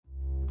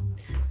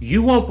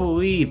You won't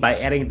believe by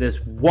adding this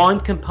one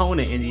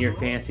component into your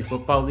fantasy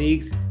football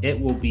leagues, it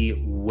will be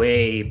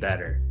way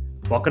better.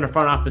 Welcome to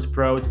Front Office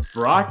Pros,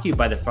 brought to you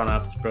by the Front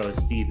Office Pros,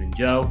 Steve and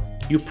Joe.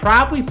 You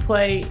probably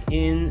play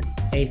in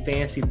a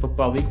fantasy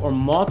football league or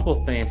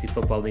multiple fantasy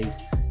football leagues,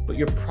 but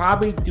you're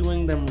probably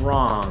doing them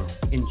wrong.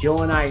 And Joe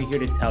and I are here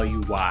to tell you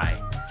why.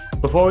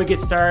 Before we get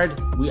started,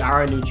 we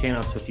are a new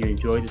channel, so if you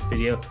enjoyed this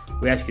video,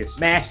 we ask you to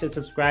smash the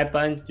subscribe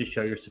button to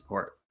show your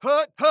support.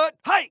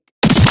 Hike!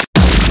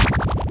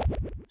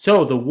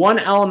 So the one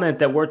element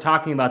that we're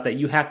talking about that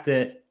you have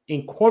to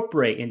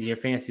incorporate into your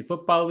fantasy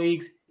football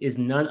leagues is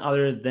none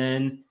other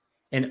than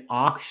an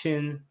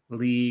auction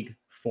league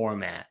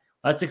format.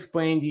 Let's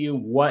explain to you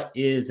what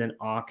is an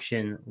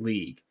auction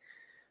league.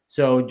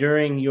 So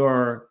during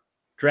your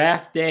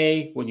draft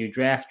day, when you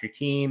draft your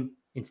team,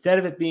 instead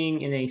of it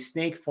being in a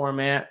snake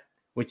format,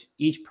 which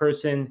each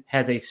person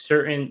has a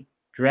certain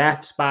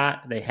draft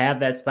spot, they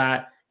have that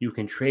spot, you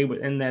can trade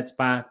within that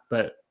spot,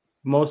 but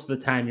most of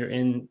the time you're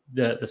in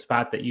the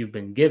spot that you've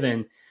been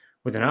given.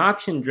 With an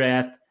auction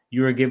draft,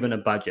 you are given a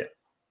budget.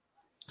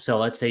 So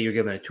let's say you're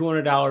given a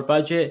 $200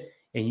 budget,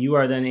 and you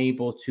are then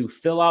able to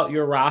fill out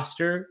your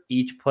roster,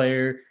 each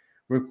player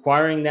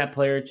requiring that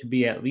player to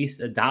be at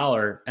least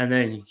 $1, and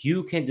then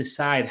you can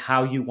decide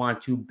how you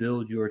want to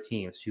build your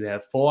team. So you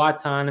have full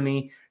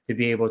autonomy to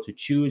be able to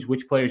choose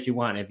which players you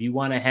want. If you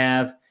want to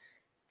have,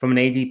 from an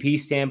ADP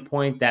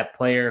standpoint, that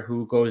player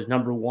who goes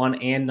number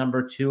 1 and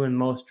number 2 in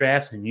most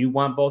drafts, and you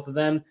want both of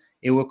them,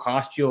 it will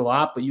cost you a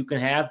lot, but you can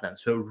have them.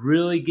 So it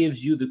really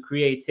gives you the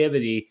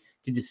creativity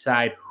to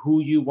decide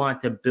who you want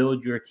to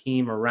build your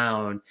team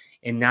around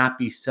and not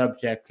be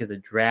subject to the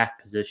draft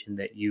position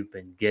that you've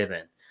been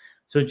given.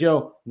 So,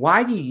 Joe,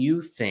 why do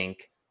you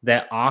think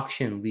that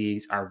auction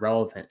leagues are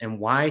relevant, and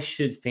why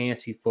should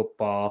fantasy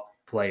football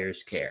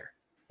players care?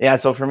 Yeah,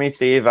 so for me,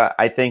 Steve,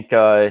 I think,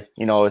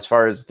 as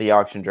far as the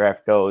auction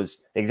draft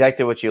goes,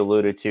 exactly what you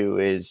alluded to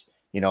is,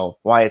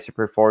 why it's a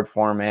preferred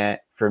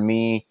format for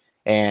me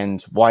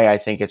and why I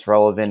think it's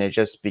relevant is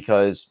just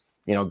because,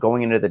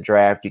 going into the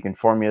draft, you can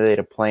formulate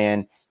a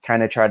plan,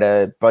 kind of try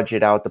to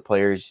budget out the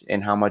players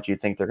and how much you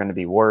think they're going to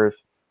be worth.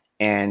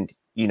 And,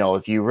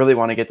 if you really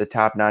want to get the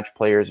top-notch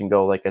players and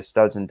go like a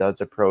studs and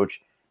duds approach,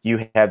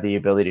 you have the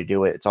ability to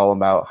do it. It's all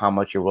about how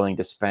much you're willing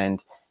to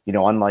spend,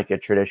 unlike a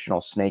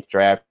traditional snake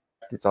draft.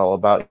 It's all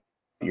about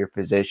your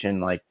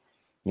position. Like,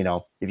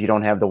 if you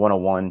don't have the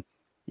 101,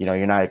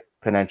 you're not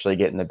potentially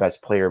getting the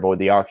best player. But with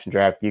the auction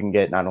draft, you can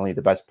get not only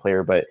the best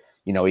player, but,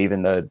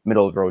 even the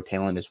middle of the road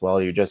talent as well.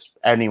 You just,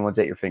 anyone's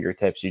at your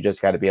fingertips. You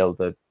just got to be able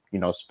to,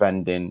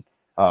 spend and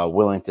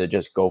willing to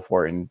just go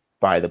for it and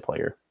buy the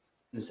player.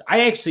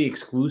 I actually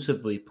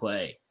exclusively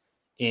play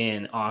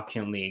in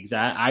auction leagues.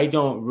 I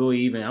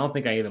don't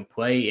think I even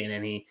play in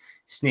any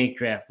snake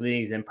draft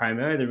leagues. And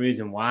primarily the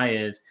reason why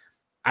is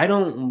I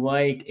don't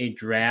like a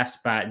draft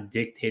spot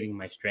dictating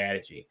my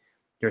strategy.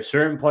 There are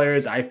certain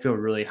players I feel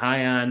really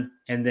high on,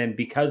 and then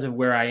because of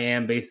where I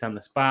am based on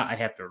the spot, I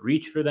have to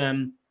reach for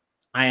them.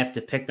 I have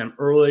to pick them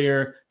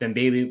earlier than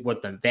maybe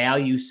what the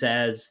value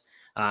says.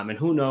 And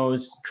who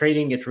knows,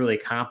 trading gets really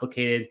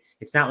complicated.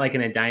 It's not like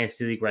in a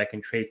dynasty league where I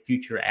can trade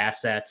future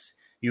assets.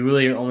 You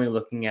really are only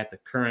looking at the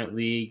current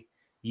league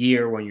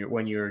year when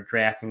you're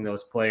drafting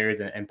those players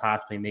and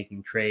possibly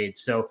making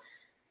trades. So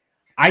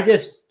I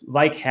just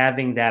like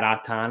having that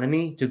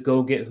autonomy to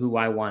go get who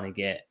I want to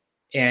get,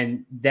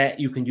 and that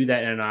you can do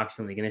that in an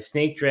auction league. In a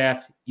snake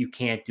draft, you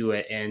can't do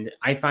it. And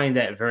I find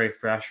that very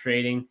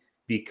frustrating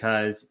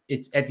because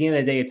it's, at the end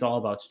of the day, it's all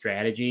about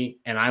strategy.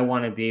 And I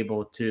want to be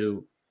able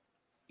to,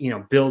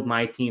 build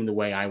my team the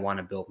way I want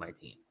to build my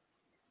team.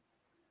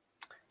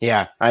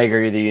 Yeah, I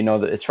agree with you.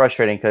 That it's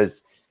frustrating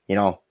because,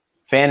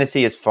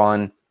 fantasy is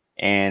fun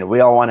and we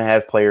all want to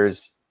have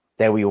players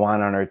that we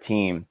want on our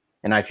team.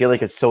 And I feel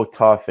like it's so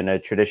tough in a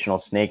traditional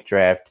snake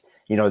draft,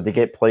 to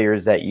get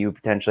players that you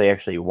potentially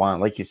actually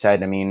want. Like you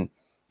said, I mean,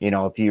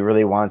 if you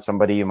really want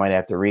somebody, you might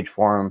have to reach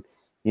for them.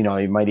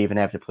 You might even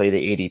have to play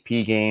the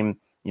ADP game.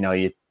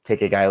 You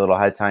take a guy a little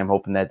ahead of time,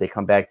 hoping that they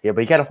come back to you.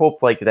 But you got to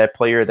hope like that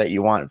player that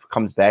you want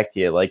comes back to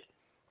you. Like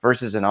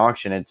versus an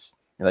auction, it's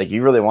like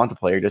you really want the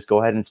player, just go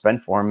ahead and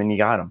spend for him, and you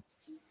got him.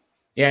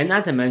 Yeah, and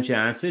not to mention,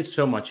 honestly, it's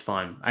so much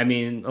fun. I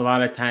mean, a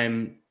lot of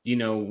time,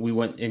 we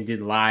went and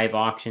did live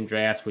auction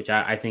drafts, which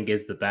I think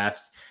is the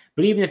best.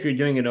 But even if you're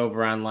doing it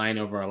over online,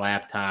 over a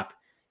laptop,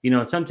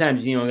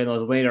 sometimes, in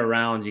those later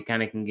rounds, you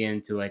kind of can get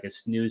into like a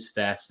snooze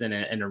fest in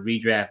a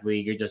redraft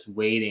league. You're just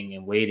waiting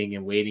and waiting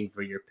and waiting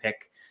for your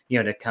pick,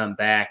 to come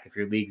back if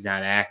your league's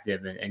not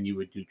active and you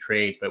would do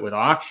trades. But with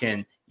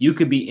auction, you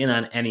could be in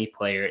on any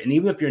player. And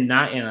even if you're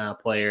not in on a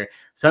player,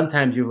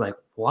 sometimes you're like,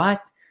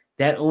 what?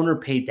 That owner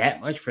paid that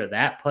much for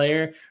that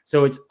player.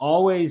 So it's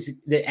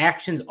always, the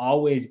action's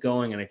always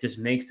going, and it just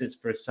makes this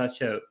for such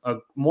a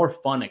more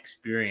fun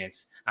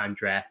experience on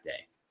draft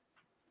day.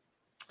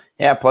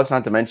 Yeah, plus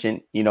not to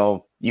mention,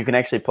 you can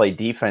actually play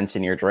defense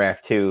in your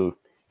draft too.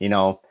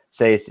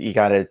 Say you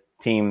got a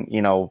team,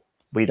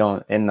 we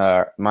don't, in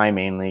my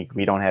main league,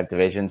 we don't have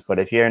divisions, but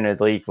if you're in a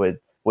league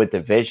with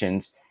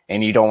divisions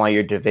and you don't want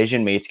your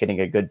division mates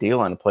getting a good deal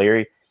on a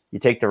player, you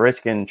take the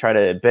risk and try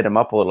to bid them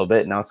up a little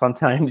bit. Now,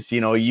 sometimes,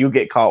 you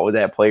get caught with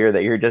that player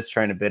that you're just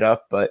trying to bid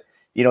up, but,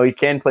 you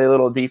can play a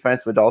little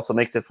defense, which also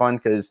makes it fun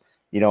because,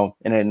 in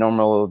a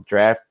normal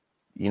draft,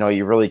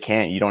 you really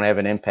can't. You don't have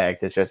an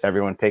impact. It's just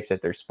everyone picks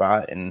at their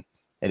spot, and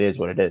it is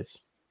what it is.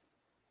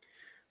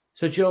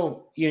 So,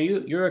 Joe,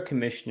 you're a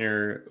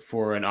commissioner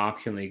for an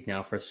auction league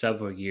now for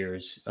several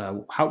years.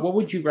 What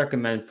would you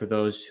recommend for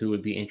those who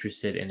would be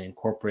interested in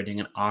incorporating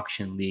an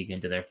auction league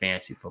into their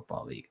fantasy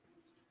football league?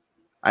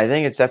 I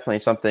think it's definitely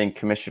something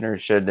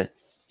commissioners should,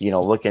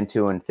 look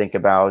into and think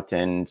about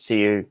and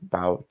see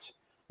about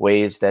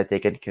ways that they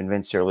could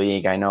convince their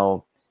league. I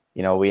know,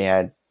 we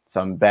had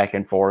some back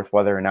and forth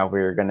whether or not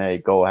we were going to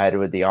go ahead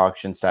with the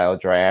auction style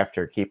draft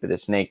or keep it a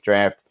snake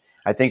draft.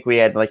 I think we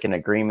had like an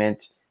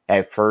agreement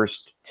at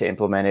first to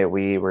implement it.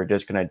 We were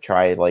just going to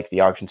try like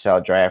the auction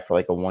style draft for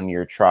like a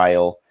 1-year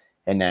trial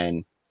and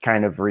then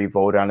kind of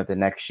re-vote on it the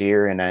next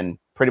year. And then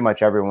pretty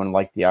much everyone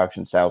liked the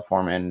auction style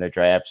format in the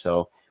draft.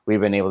 So we've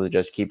been able to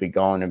just keep it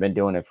going and been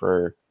doing it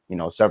for,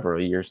 several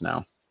years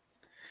now.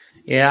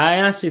 Yeah, I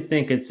honestly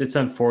think it's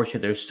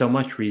unfortunate. There's so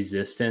much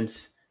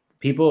resistance.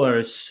 People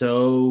are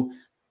so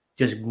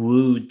just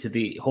glued to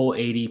the whole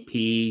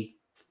ADP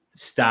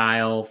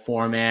style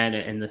format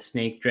and the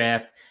snake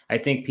draft. I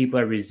think people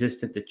are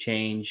resistant to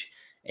change.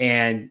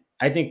 And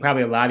I think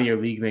probably a lot of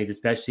your league mates,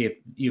 especially if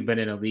you've been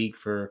in a league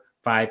for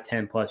 5,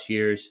 10 plus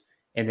years,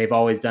 and they've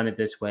always done it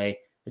this way,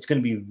 it's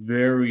going to be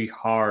very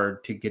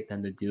hard to get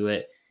them to do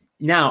it.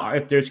 Now,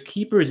 if there's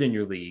keepers in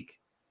your league,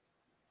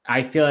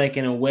 I feel like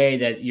in a way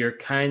that you're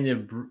kind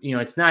of,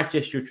 it's not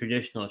just your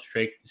traditional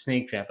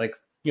snake draft. Like,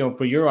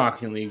 for your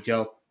auction league,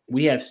 Joe,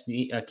 we have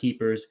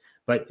keepers,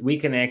 but we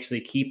can actually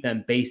keep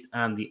them based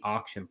on the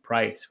auction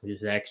price, which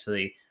is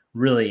actually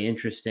really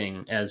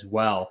interesting as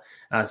well.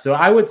 So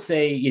I would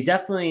say you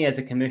definitely, as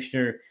a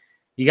commissioner,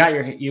 you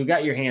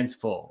got your hands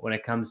full when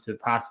it comes to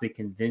possibly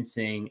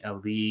convincing a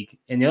league.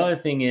 And the other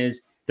thing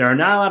is there are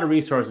not a lot of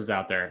resources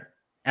out there.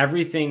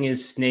 Everything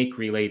is snake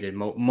related.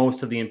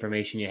 Most of the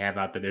information you have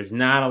out there, there's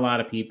not a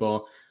lot of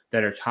people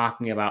that are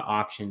talking about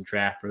auction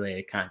draft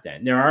related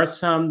content. There are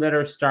some that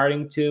are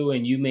starting to,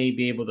 and you may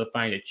be able to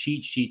find a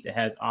cheat sheet that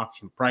has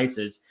auction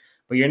prices,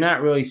 but you're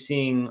not really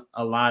seeing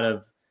a lot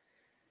of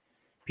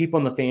people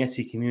in the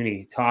fantasy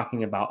community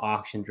talking about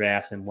auction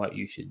drafts and what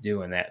you should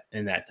do in that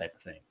type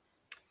of thing.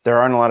 There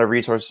aren't a lot of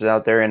resources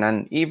out there, and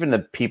then even the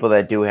people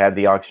that do have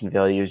the auction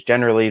values,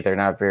 generally they're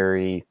not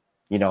very,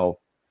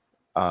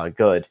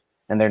 good.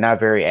 And they're not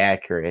very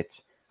accurate.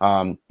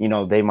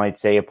 They might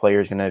say a player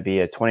is going to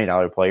be a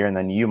 $20 player, and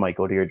then you might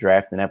go to your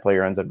draft and that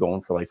player ends up going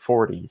for like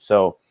 40.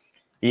 So,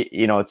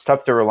 it's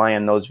tough to rely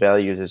on those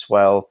values as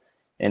well.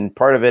 And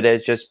part of it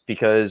is just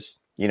because,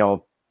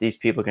 these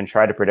people can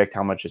try to predict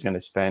how much is going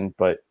to spend,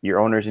 but your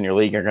owners in your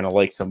league are going to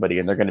like somebody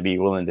and they're going to be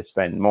willing to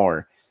spend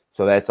more.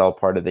 So that's all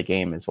part of the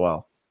game as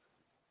well.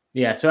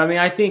 Yeah. So,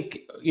 I think,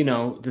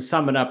 to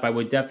sum it up, I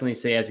would definitely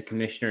say as a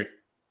commissioner,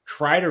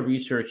 try to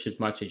research as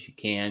much as you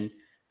can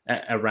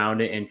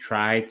around it and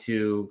try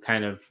to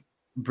kind of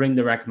bring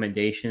the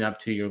recommendation up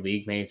to your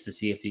league mates to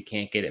see if you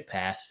can't get it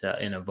passed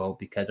in a vote,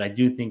 because I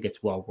do think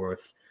it's well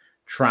worth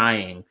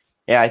trying.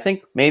 Yeah, I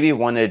think maybe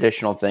one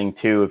additional thing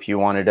too, if you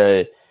wanted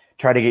to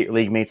try to get your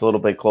league mates a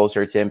little bit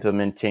closer to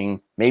implementing,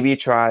 maybe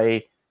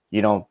try,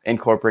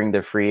 incorporating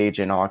the free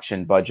agent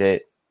auction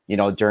budget,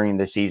 during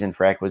the season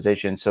for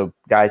acquisition. So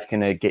guys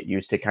can get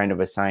used to kind of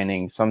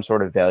assigning some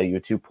sort of value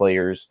to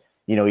players,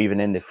 even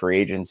in the free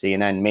agency.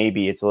 And then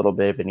maybe it's a little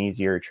bit of an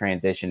easier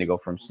transition to go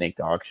from snake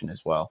to auction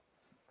as well.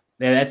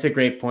 Yeah, that's a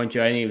great point,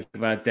 Joe. I didn't even think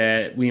about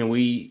that.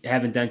 We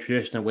haven't done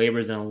traditional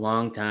waivers in a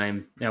long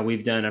time. Now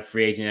we've done a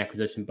free agent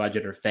acquisition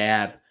budget or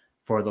FAB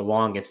for the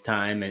longest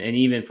time. And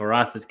even for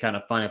us, it's kind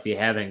of fun if you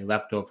have any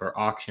leftover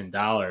auction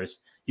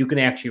dollars, you can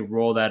actually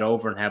roll that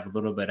over and have a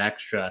little bit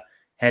extra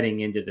heading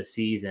into the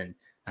season.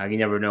 You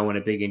never know when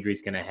a big injury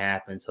is going to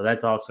happen. So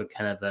that's also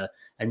kind of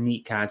a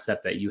neat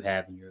concept that you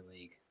have in your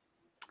league.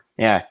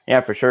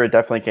 Yeah, for sure. It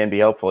definitely can be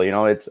helpful.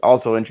 It's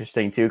also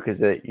interesting too,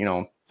 because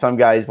some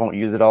guys won't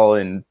use it all,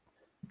 and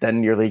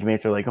then your league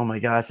mates are like, "Oh my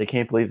gosh, I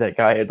can't believe that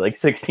guy had like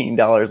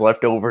 $16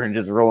 left over and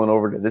just rolling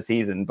over to the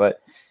season." But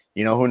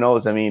who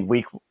knows? I mean,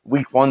 week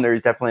one,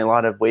 there's definitely a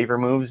lot of waiver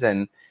moves,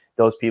 and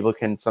those people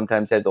can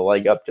sometimes have the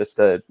leg up just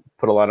to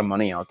put a lot of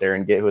money out there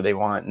and get who they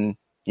want. And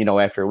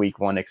after week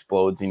one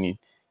explodes, and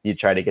you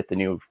try to get the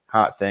new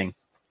hot thing.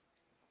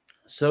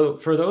 So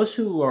for those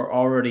who are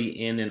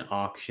already in an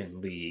auction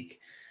league,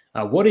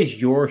 what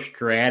is your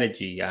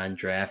strategy on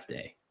draft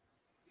day?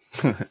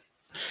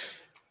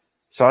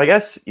 So I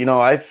guess,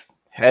 I've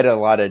had a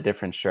lot of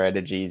different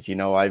strategies.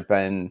 I've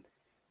been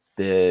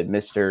the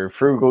Mr.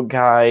 Frugal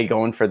guy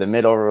going for the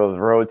middle of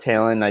the road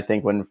talent, I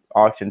think, when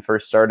auction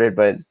first started.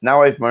 But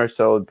now I've more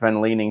so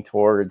been leaning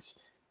towards,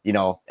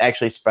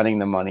 actually spending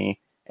the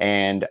money.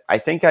 And I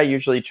think I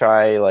usually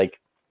try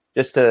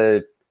just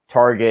to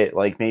target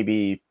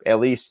maybe at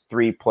least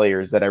 3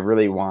 players that I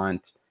really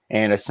want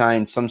and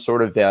assign some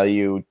sort of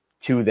value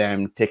to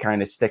them to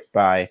kind of stick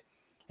by.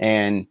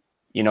 And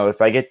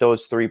if I get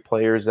those 3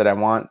 players that I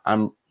want,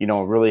 I'm,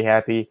 really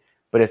happy.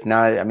 But if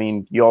not, I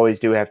mean, you always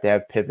do have to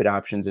have pivot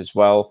options as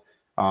well.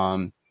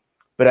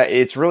 But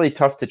it's really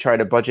tough to try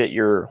to budget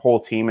your whole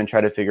team and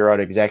try to figure out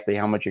exactly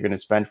how much you're going to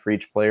spend for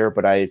each player.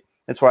 But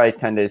that's why I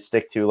tend to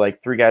stick to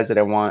like 3 guys that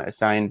I want,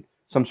 assign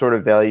some sort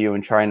of value,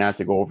 and try not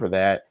to go over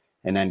that,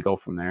 and then go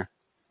from there.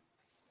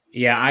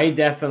 Yeah, I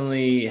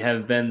definitely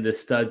have been the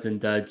studs and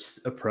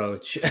duds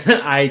approach.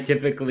 I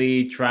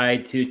typically try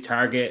to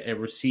target a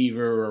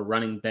receiver or a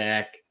running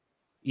back,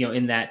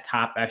 in that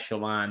top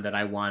echelon that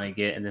I want to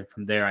get. And then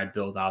from there, I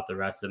build out the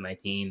rest of my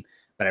team.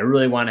 But I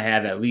really want to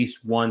have at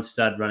least one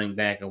stud running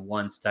back and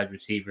one stud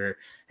receiver.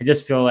 I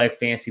just feel like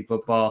fantasy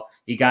football,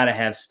 you got to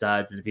have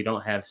studs. And if you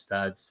don't have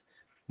studs,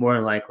 more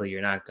than likely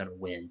you're not going to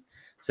win.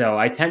 So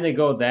I tend to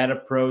go that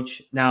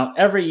approach. Now,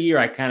 every year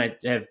I kind of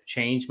have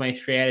changed my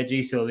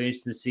strategy. So it'll be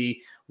interesting to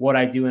see what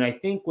I do. And I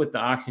think with the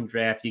auction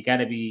draft, you got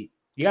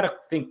to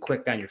think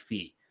quick on your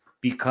feet,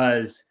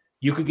 because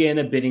you could get in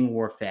a bidding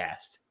war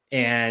fast.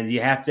 And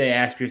you have to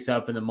ask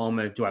yourself in the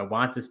moment, do I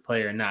want this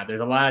player or not?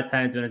 There's a lot of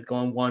times when it's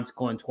going once,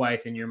 going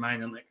twice in your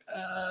mind. I'm like,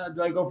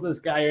 do I go for this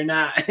guy or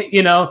not?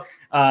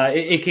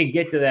 It can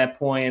get to that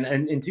point.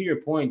 And to your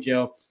point,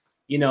 Joe,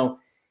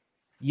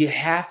 you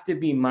have to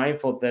be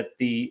mindful that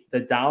the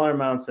dollar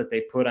amounts that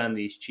they put on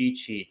these cheat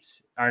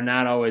sheets are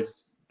not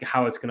always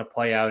how it's going to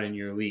play out in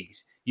your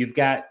leagues.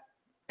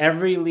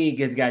 Every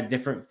league has got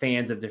different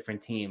fans of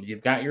different teams.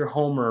 You've got your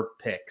homer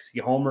picks,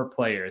 your homer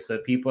players. So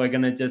people are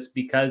going to just,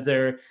 because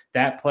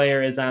that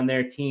player is on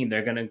their team,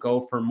 they're going to go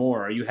for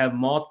more. Or you have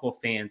multiple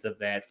fans of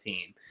that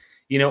team,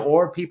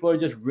 or people are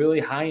just really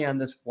high on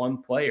this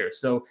one player.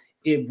 So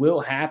it will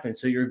happen.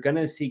 So you're going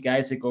to see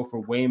guys that go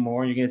for way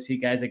more. You're going to see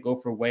guys that go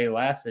for way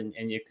less, and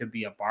it could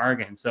be a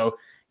bargain. So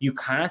you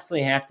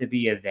constantly have to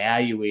be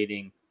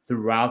evaluating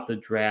throughout the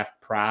draft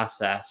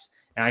process.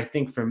 And I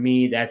think for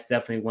me, that's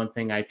definitely one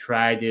thing I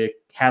try to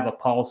have a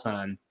pulse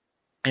on.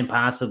 And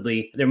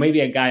possibly there may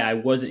be a guy I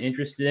wasn't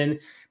interested in,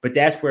 but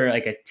that's where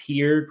like a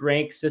tiered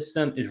rank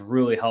system is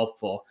really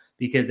helpful,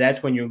 because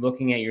that's when you're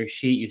looking at your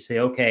sheet, you say,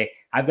 okay,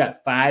 I've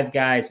got 5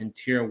 guys in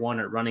tier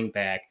 1 at running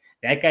back.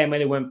 That guy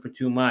might have went for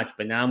too much,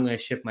 but now I'm going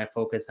to shift my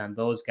focus on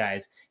those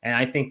guys. And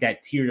I think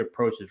that tiered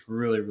approach is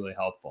really, really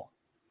helpful.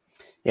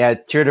 Yeah,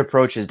 tiered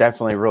approach is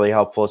definitely really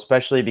helpful,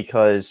 especially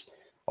because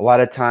a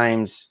lot of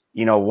times,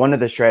 one of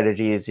the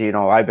strategies,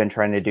 I've been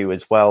trying to do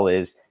as well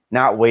is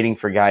not waiting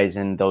for guys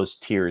in those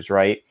tiers,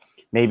 right?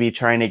 Maybe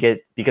trying to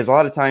get, because a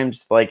lot of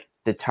times like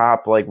the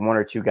top like 1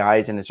 or 2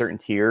 guys in a certain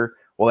tier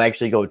will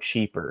actually go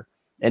cheaper.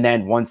 And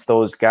then once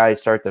those guys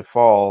start to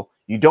fall,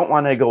 you don't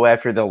want to go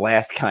after the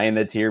last guy in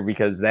the tier,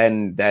 because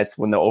then that's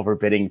when the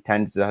overbidding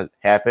tends to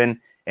happen.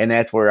 And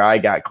that's where I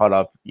got caught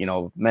up,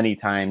 many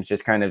times,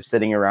 just kind of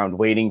sitting around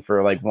waiting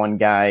for like one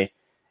guy.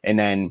 And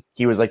then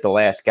he was like the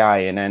last guy.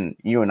 And then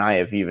you and I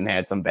have even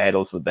had some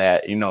battles with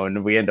that,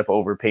 and we end up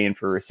overpaying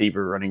for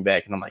receiver, running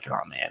back. And I'm like, oh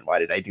man, why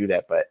did I do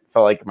that? But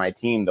felt like my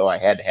team, though, I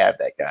had to have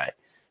that guy.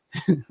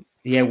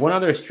 Yeah. One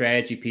other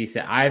strategy piece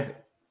that I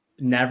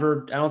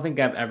don't think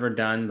I've ever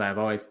done, but I've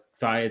always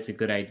thought it's a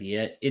good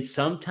idea. It's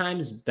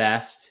sometimes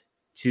best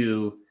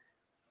to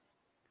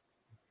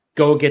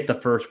go get the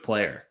first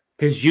player,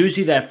 because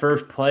usually that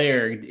first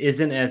player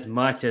isn't as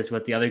much as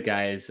what the other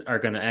guys are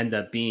going to end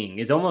up being.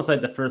 It's almost like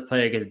the first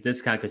player gets a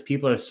discount because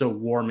people are so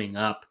warming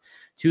up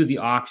to the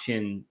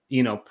auction,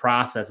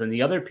 process. And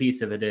the other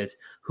piece of it is,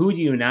 who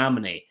do you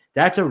nominate?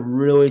 That's a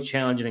really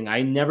challenging thing.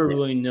 I never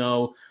really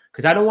know,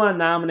 because I don't want to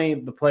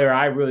nominate the player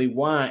I really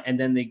want and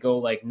then they go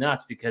like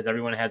nuts because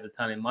everyone has a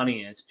ton of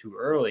money and it's too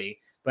early.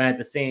 But at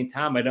the same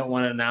time, I don't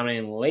want to nominate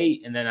him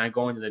late, and then I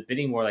go into the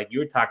bidding war like you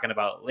were talking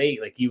about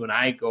late. Like you and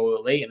I go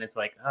late, and it's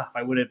like, if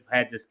I would have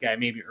had this guy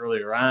maybe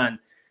earlier on,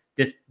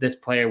 this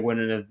player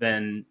wouldn't have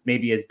been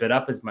maybe as bid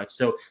up as much.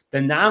 So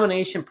the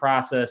nomination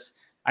process,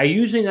 I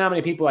usually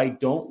nominate people I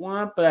don't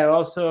want, but I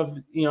also have,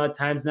 at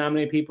times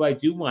nominate people I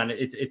do want.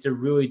 It's a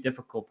really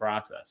difficult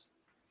process.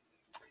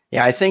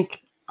 Yeah, I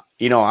think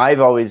I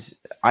always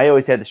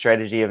had the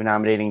strategy of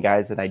nominating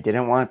guys that I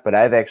didn't want, but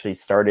I've actually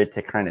started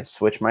to kind of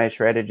switch my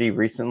strategy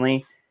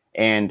recently.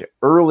 And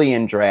early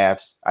in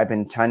drafts, I've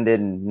been tending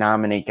to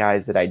nominate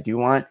guys that I do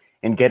want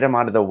and get them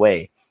out of the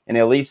way. And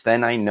at least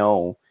then I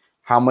know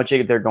how much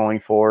they're going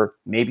for.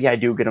 Maybe I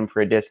do get them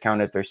for a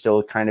discount if they're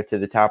still kind of to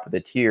the top of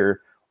the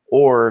tier,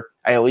 or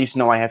I at least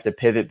know I have to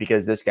pivot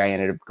because this guy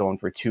ended up going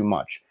for too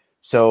much.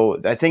 So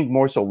I think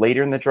more so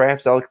later in the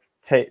drafts, I'll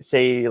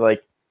say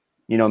like,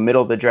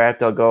 middle of the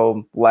draft, I'll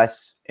go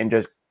less and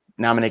just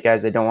nominate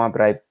guys I don't want.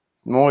 But I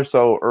more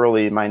so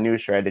early, my new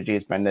strategy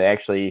has been to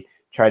actually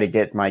try to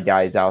get my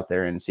guys out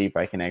there and see if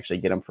I can actually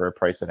get them for a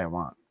price that I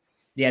want.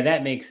 Yeah,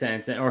 that makes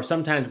sense. Or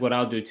sometimes what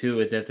I'll do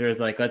too is if there's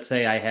like, let's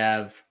say I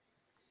have,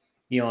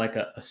 like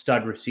a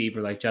stud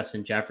receiver like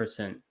Justin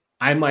Jefferson,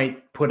 I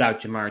might put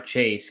out Jamar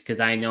Chase because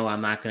I know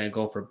I'm not going to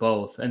go for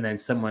both. And then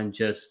someone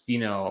just,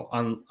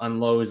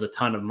 unloads a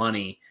ton of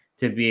money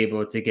to be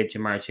able to get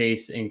Jamar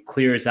Chase and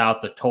clears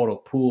out the total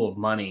pool of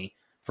money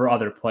for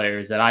other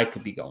players that I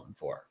could be going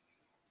for.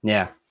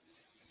 Yeah.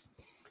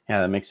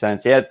 Yeah, that makes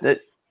sense. Yeah,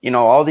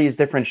 all these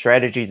different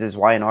strategies is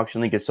why an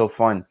auction league is so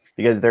fun,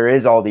 because there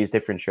is all these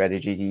different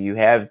strategies. You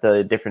have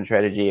the different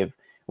strategy of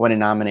when to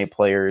nominate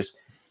players.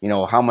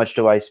 How much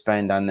do I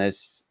spend on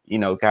this,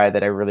 guy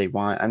that I really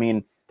want? I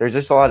mean, there's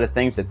just a lot of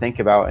things to think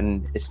about.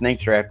 And a snake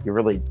draft, you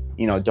really,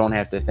 don't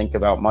have to think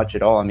about much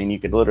at all. I mean, you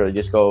could literally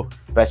just go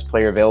best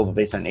player available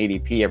based on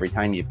ADP every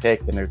time you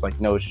pick, and there's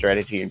like no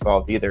strategy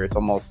involved either. It's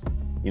almost,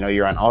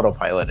 you're on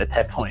autopilot at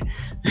that point.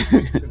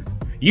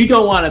 You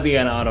don't want to be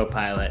on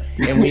autopilot.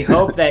 And we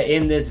hope that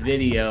in this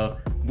video,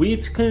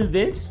 we've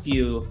convinced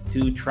you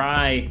to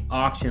try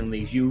auction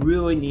leagues. You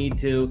really need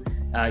to.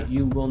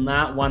 You will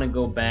not want to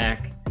go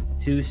back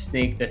to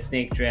the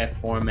snake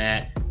draft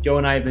format. Joe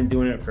and I have been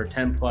doing it for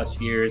 10 plus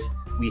years.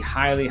 We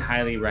highly,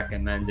 highly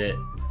recommend it.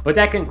 But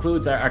that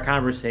concludes our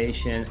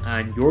conversation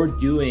on You're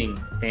Doing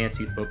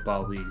Fantasy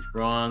Football Leagues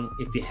Wrong.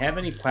 If you have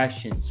any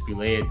questions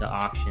related to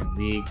auction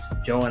leagues,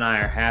 Joe and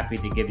I are happy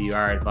to give you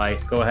our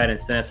advice. Go ahead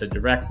and send us a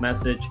direct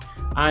message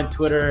on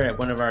Twitter at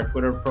one of our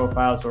Twitter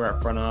profiles or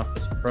our Front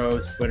Office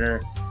Pros Twitter.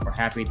 We're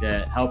happy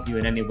to help you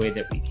in any way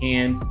that we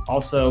can.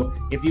 Also,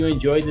 if you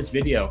enjoyed this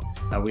video,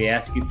 we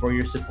ask you for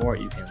your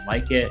support. You can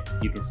like it.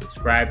 You can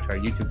subscribe to our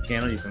YouTube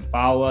channel. You can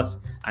follow us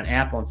on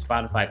Apple and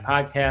Spotify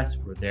podcasts.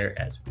 We're there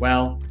as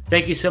well.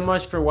 Thank you so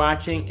much for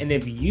watching. And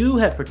if you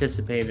have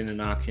participated in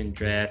an auction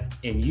draft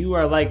and you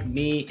are like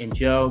me and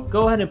Joe,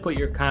 go ahead and put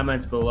your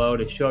comments below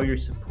to show your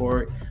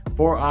support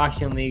for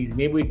auction leagues.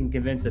 Maybe we can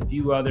convince a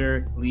few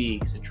other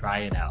leagues to try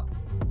it out.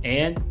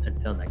 And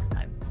until next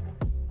time.